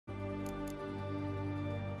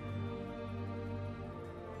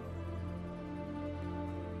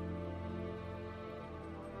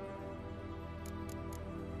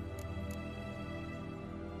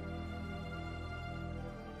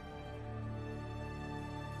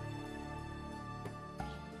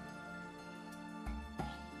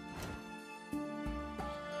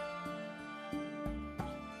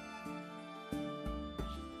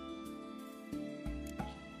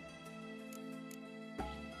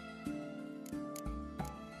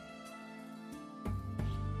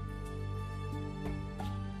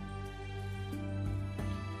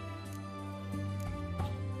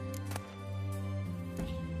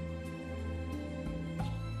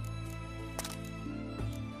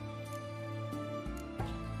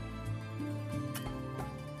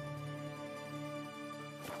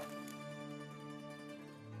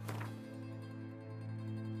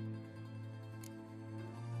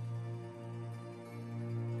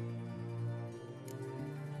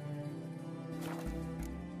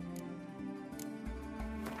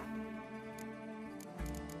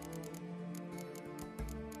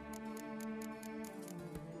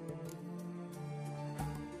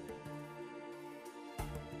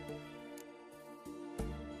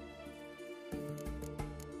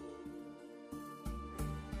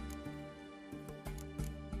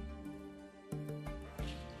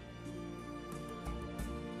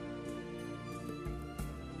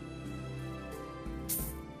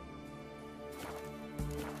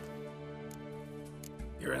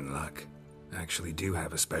You're in luck. I actually do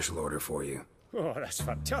have a special order for you. Oh, that's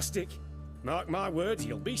fantastic. Mark my words,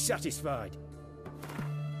 you'll be satisfied.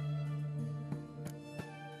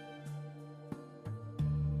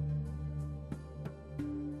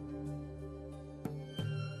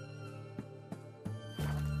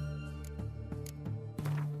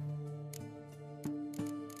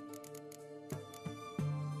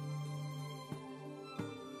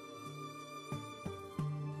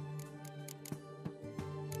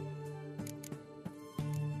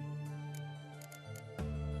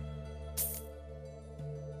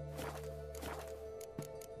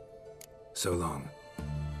 So long.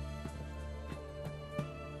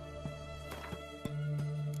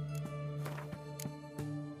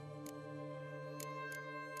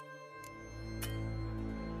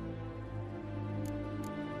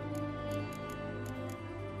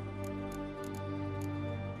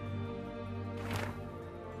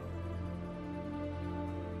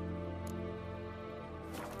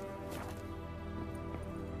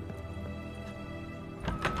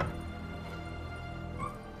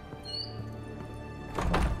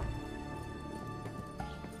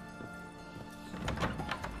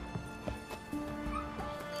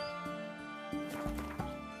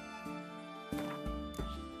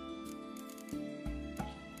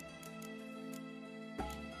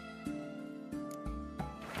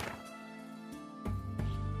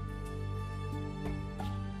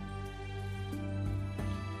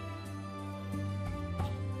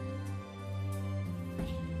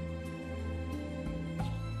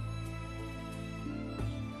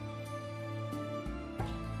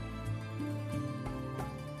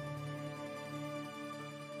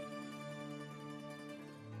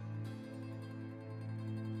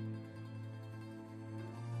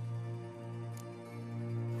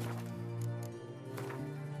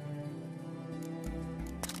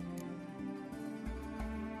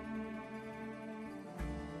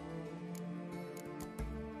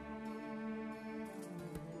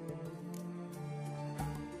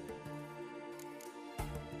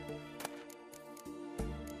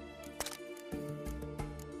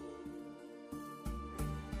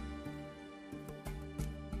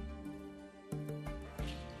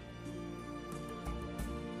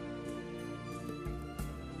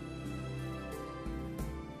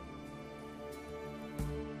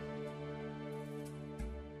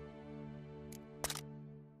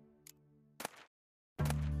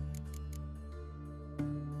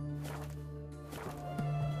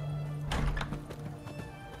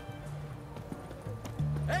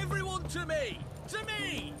 Everyone to me! To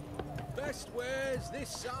me! Best wares this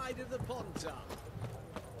side of the Pontar.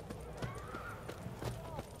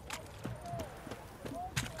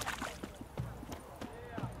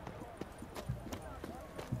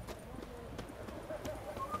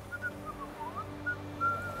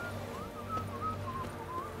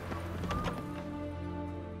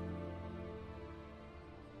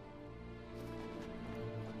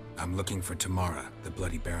 I'm looking for Tamara, the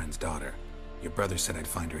Bloody Baron's daughter. Your brother said I'd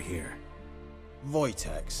find her here.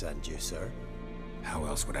 Wojtek sent you, sir. How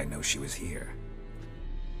else would I know she was here?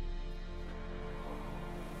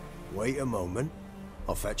 Wait a moment.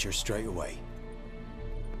 I'll fetch her straight away.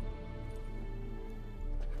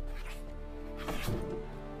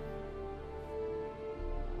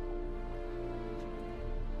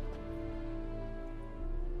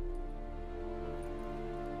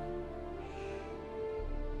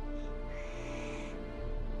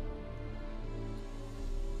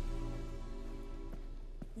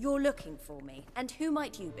 You're looking for me, and who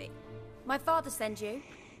might you be? My father sent you?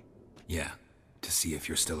 Yeah, to see if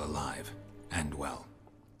you're still alive, and well.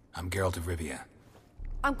 I'm Geralt of Rivia.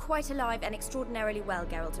 I'm quite alive and extraordinarily well,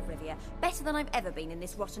 Geralt of Rivia. Better than I've ever been in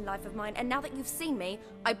this rotten life of mine, and now that you've seen me,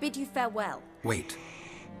 I bid you farewell. Wait.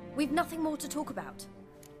 We've nothing more to talk about.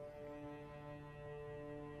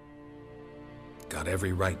 Got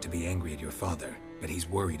every right to be angry at your father, but he's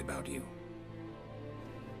worried about you.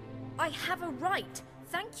 I have a right.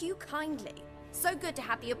 Thank you kindly. So good to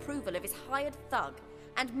have the approval of his hired thug.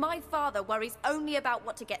 And my father worries only about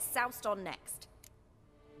what to get soused on next.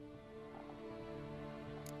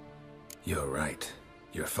 You're right.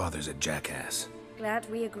 Your father's a jackass. Glad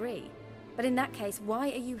we agree. But in that case,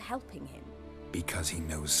 why are you helping him? Because he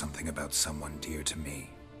knows something about someone dear to me.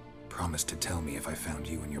 Promised to tell me if I found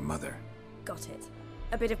you and your mother. Got it.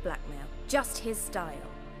 A bit of blackmail. Just his style.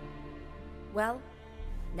 Well,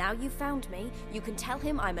 now you've found me, you can tell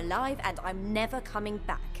him I'm alive and I'm never coming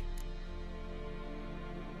back.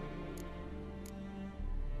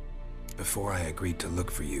 Before I agreed to look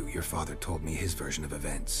for you, your father told me his version of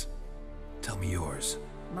events. Tell me yours.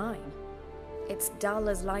 Mine? It's dull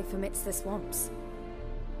as life amidst the swamps.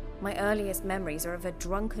 My earliest memories are of a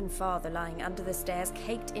drunken father lying under the stairs,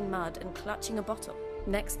 caked in mud and clutching a bottle.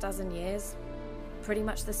 Next dozen years, pretty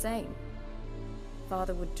much the same.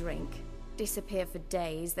 Father would drink, disappear for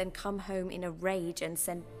days, then come home in a rage and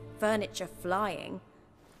send furniture flying.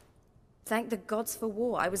 Thank the gods for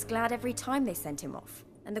war. I was glad every time they sent him off.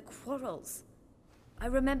 And the quarrels. I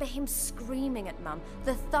remember him screaming at Mum,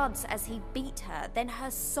 the thuds as he beat her, then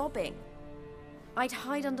her sobbing. I'd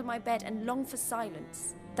hide under my bed and long for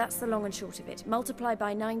silence. That's the long and short of it. Multiply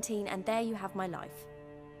by 19 and there you have my life.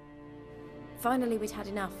 Finally, we'd had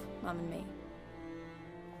enough, Mum and me.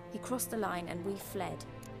 He crossed the line and we fled.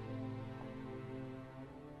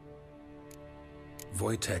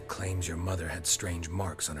 Wojtek claims your mother had strange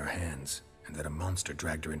marks on her hands, and that a monster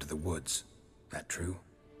dragged her into the woods. That true?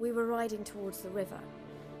 We were riding towards the river.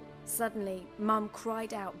 Suddenly, Mum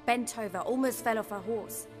cried out, bent over, almost fell off her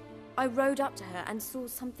horse. I rode up to her and saw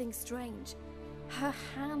something strange. Her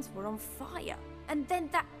hands were on fire. And then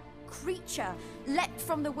that creature leapt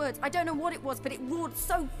from the woods. I don't know what it was, but it roared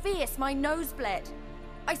so fierce my nose bled.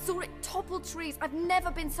 I saw it topple trees. I've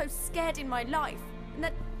never been so scared in my life. And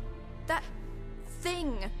that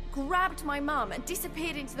thing grabbed my mum and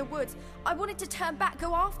disappeared into the woods. I wanted to turn back,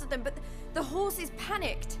 go after them, but the horses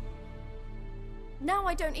panicked. Now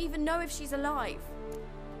I don't even know if she's alive.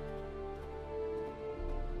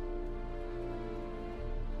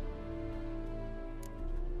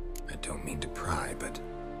 I don't mean to pry, but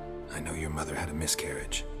I know your mother had a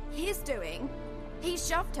miscarriage. His doing? He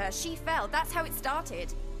shoved her, she fell, that's how it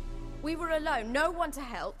started. We were alone, no one to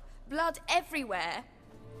help, blood everywhere.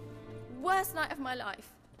 Worst night of my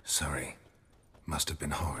life. Sorry. Must have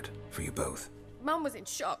been hard for you both. Mum was in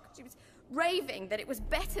shock. She was raving that it was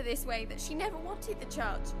better this way, that she never wanted the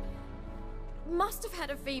charge. Must have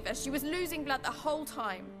had a fever. She was losing blood the whole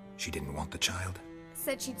time. She didn't want the child?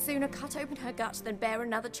 Said she'd sooner cut open her guts than bear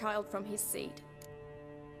another child from his seed.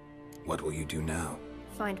 What will you do now?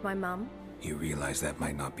 Find my mum. You realize that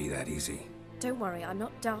might not be that easy. Don't worry, I'm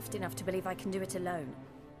not daft enough to believe I can do it alone.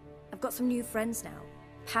 I've got some new friends now.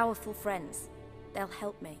 Powerful friends. They'll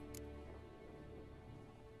help me.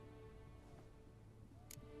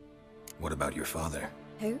 What about your father?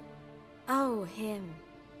 Who? Oh, him.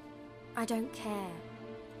 I don't care.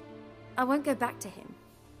 I won't go back to him.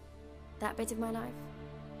 That bit of my life?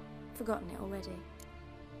 Forgotten it already.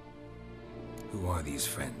 Who are these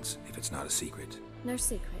friends, if it's not a secret? No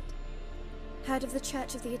secret. Heard of the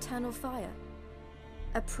Church of the Eternal Fire?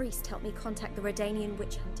 A priest helped me contact the Redanian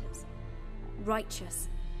witch hunters. Righteous,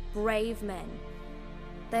 brave men.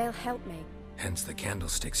 They'll help me. Hence the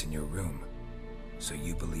candlesticks in your room. So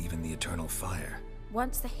you believe in the eternal fire?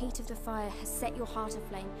 Once the heat of the fire has set your heart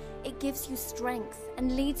aflame, it gives you strength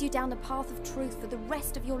and leads you down the path of truth for the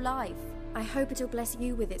rest of your life. I hope it'll bless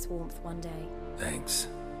you with its warmth one day. Thanks.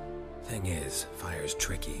 Thing is, fire's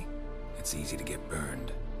tricky. It's easy to get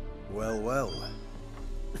burned. Well, well.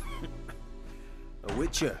 A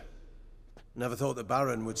witcher. Never thought the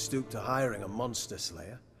Baron would stoop to hiring a monster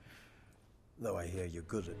slayer. Though I hear you're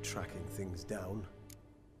good at tracking things down.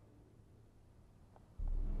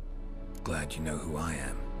 Glad you know who I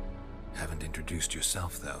am. Haven't introduced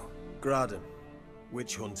yourself, though. Graden,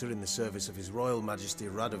 witch hunter in the service of His Royal Majesty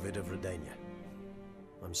Radovid of Redania.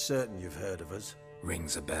 I'm certain you've heard of us.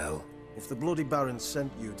 Rings a bell. If the Bloody Baron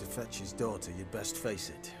sent you to fetch his daughter, you'd best face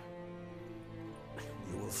it.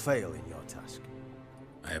 You will fail in your task.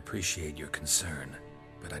 I appreciate your concern,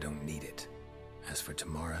 but I don't need it. As for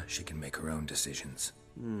Tamara, she can make her own decisions.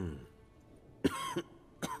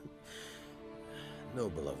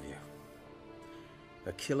 Noble of you.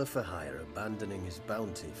 A killer for hire abandoning his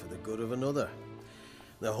bounty for the good of another.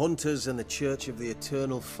 The hunters and the Church of the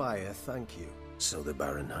Eternal Fire thank you. So the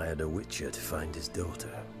Baron hired a witcher to find his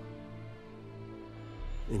daughter.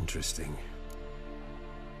 Interesting.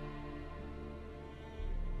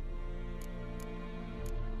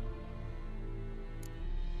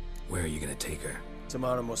 Where are you gonna take her?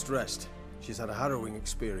 Tamara must rest. She's had a harrowing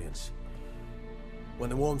experience. When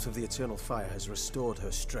the warmth of the Eternal Fire has restored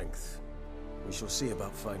her strength, we shall see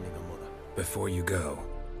about finding her mother. Before you go,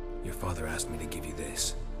 your father asked me to give you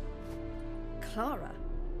this. Clara?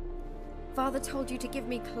 Father told you to give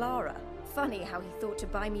me Clara. Funny how he thought to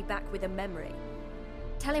buy me back with a memory.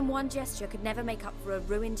 Tell him one gesture could never make up for a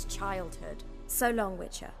ruined childhood. So long,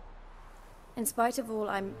 Witcher. In spite of all,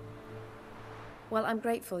 I'm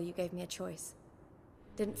grateful you gave me a choice.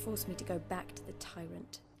 Didn't force me to go back to the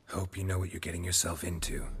tyrant. Hope you know what you're getting yourself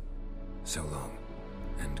into. So long,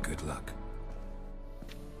 and good luck.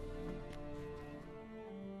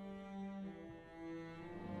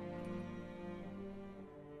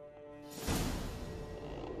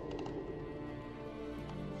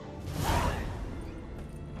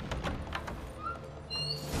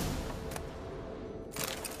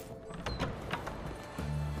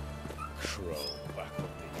 crawl back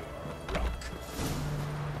under your rock.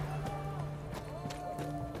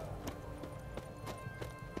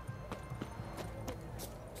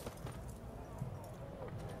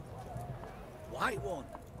 White one,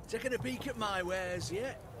 taking a peek at my wares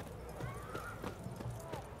yet?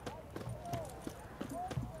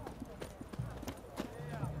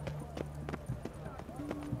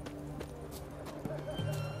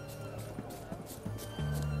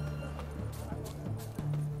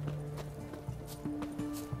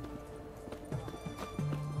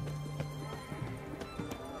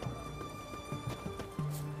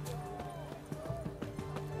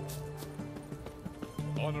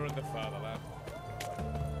 Honouring the fatherland.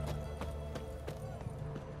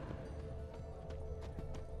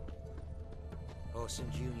 Orson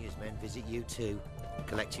Jr.'s men visit you too,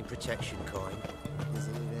 collecting protection coin. There's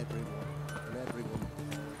a little everyone, and everyone.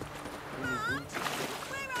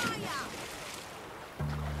 Where are ya?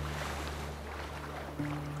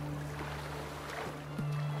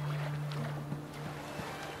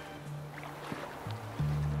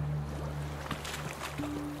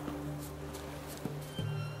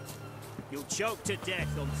 You'll choke to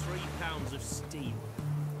death on 3 pounds of steel.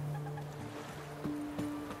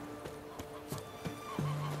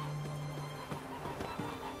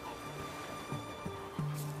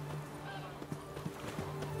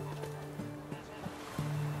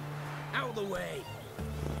 Out of the way!